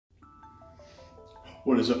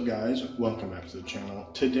What is up, guys? Welcome back to the channel.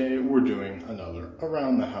 Today we're doing another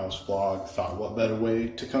around the house vlog. Thought what better way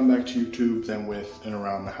to come back to YouTube than with an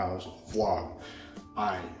around the house vlog.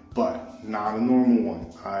 But not a normal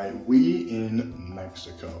one. We in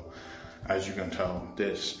Mexico. As you can tell,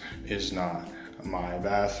 this is not my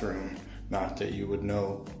bathroom. Not that you would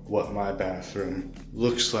know what my bathroom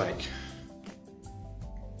looks like.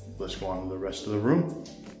 Let's go on to the rest of the room.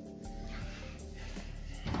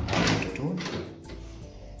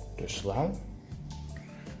 This loud.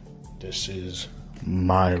 This is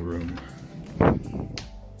my room.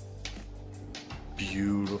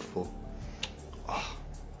 Beautiful. Oh,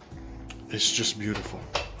 it's just beautiful.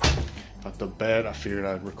 Got the bed. I figured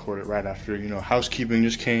I'd record it right after, housekeeping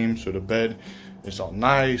just came. So the bed is all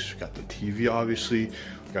nice. We got the TV, obviously.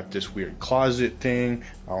 We got this weird closet thing.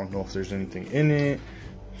 I don't know if there's anything in it.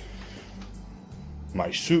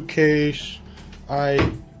 My suitcase.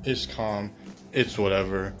 It's calm. It's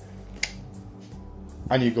whatever.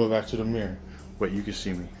 I need to go back to the mirror. Wait, you can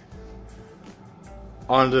see me.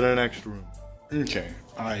 On to the next room. Okay,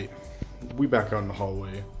 we back out in the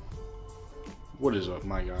hallway. What is up,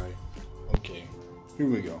 my guy? Okay, here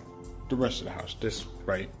we go. The rest of the house, this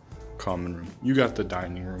right common room. You got the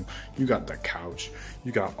dining room. You got the couch.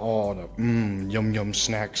 You got all the yum yum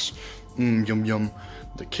snacks. Yum yum.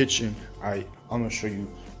 The kitchen. I'm gonna show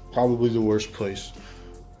you probably the worst place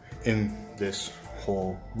in this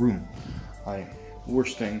whole room.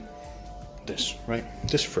 Worst thing, this, right?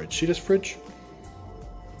 This fridge. See this fridge?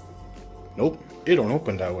 Nope, it don't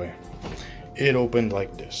open that way. It opened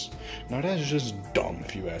like this. Now that's just dumb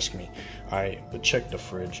if you ask me. But check the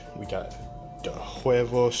fridge. We got the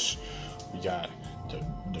huevos. We got the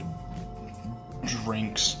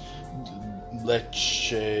drinks.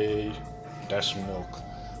 Leche. That's milk.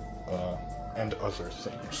 And other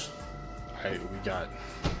things. We got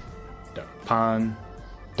the pan.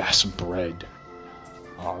 That's bread.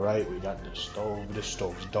 Alright, we got the stove. This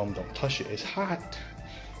stove's dumb. Don't touch it. It's hot.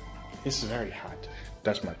 It's very hot.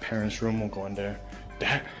 That's my parents' room. We'll go in there.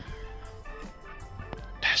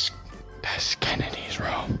 That's Kennedy's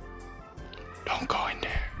room. Don't go in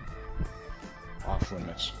there. Off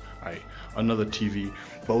limits. Another TV.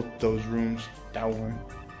 Both those rooms, that one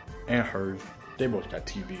and hers, they both got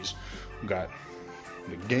TVs. We got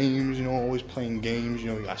the games, always playing games.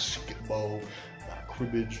 You got skip-bo, got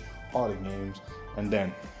cribbage, all the games. And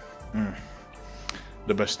then,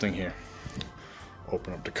 the best thing here.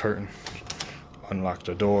 Open up the curtain, unlock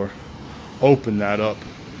the door, open that up.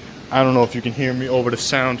 I don't know if you can hear me over the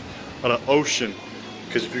sound of the ocean,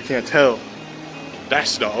 because if you can't tell,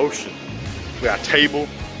 that's the ocean. We got a table,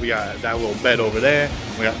 we got that little bed over there,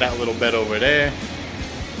 we got that little bed over there.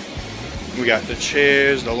 We got the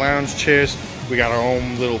chairs, the lounge chairs. We got our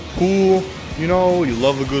own little pool. You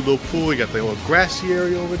love a good little pool. You got the little grassy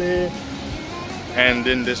area over there. And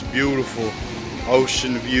then this beautiful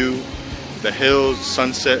ocean view. The hills,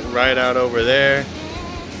 sunset right out over there.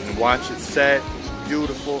 And watch it set. It's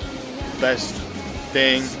beautiful. Best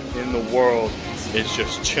thing in the world is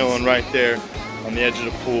just chilling right there on the edge of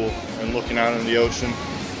the pool and looking out in the ocean.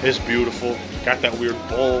 It's beautiful. Got that weird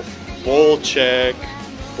bowl check.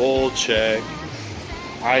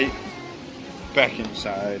 Back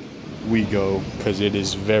inside we go, because it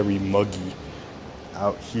is very muggy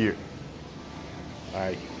out here.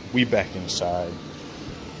 We back inside.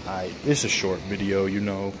 It's a short video,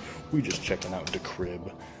 we just checking out the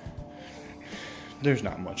crib. There's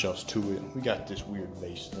not much else to it. We got this weird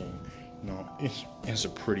vase thing. It's a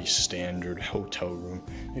pretty standard hotel room,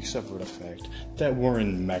 except for the fact that we're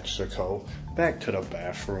in Mexico. Back to the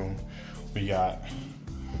bathroom. We got,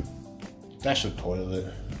 that's a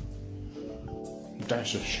toilet.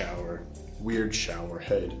 That's a shower. Weird shower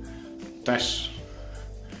head. That's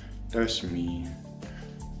me.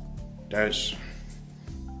 That's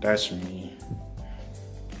me.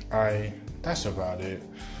 That's about it.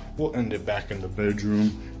 We'll end it back in the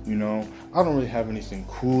bedroom. I don't really have anything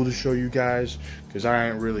cool to show you guys, because I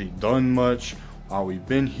ain't really done much while we've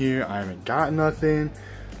been here. I haven't got nothing.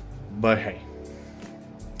 But hey,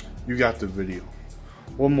 you got the video.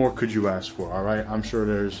 What more could you ask for, alright? I'm sure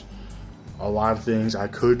there's a lot of things I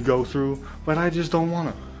could go through, but I just don't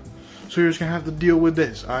wanna. So you're just gonna have to deal with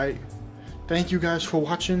this, alright? Thank you guys for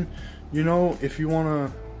watching. If you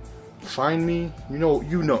wanna find me, you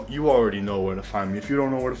already know where to find me. If you don't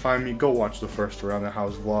know where to find me, go watch the first Around the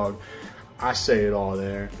House vlog. I say it all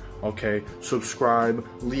there, okay? Subscribe,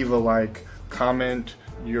 leave a like, comment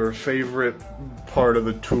your favorite part of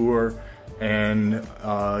the tour, and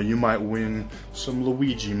you might win some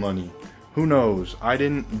Luigi money. Who knows? I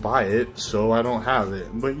didn't buy it, so I don't have it,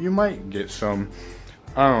 but you might get some.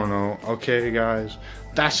 I don't know. Okay, guys,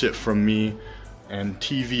 that's it from me and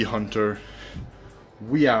TV Hunter.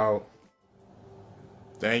 We out.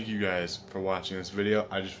 Thank you guys for watching this video.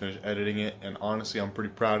 I just finished editing it, and honestly, I'm pretty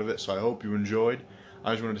proud of it, so I hope you enjoyed.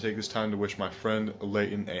 I just wanted to take this time to wish my friend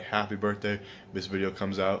Leighton a happy birthday. This video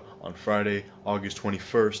comes out on Friday, August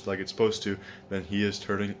 21st, like it's supposed to. Then he is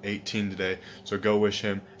turning 18 today, so go wish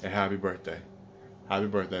him a happy birthday. Happy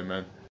birthday, man.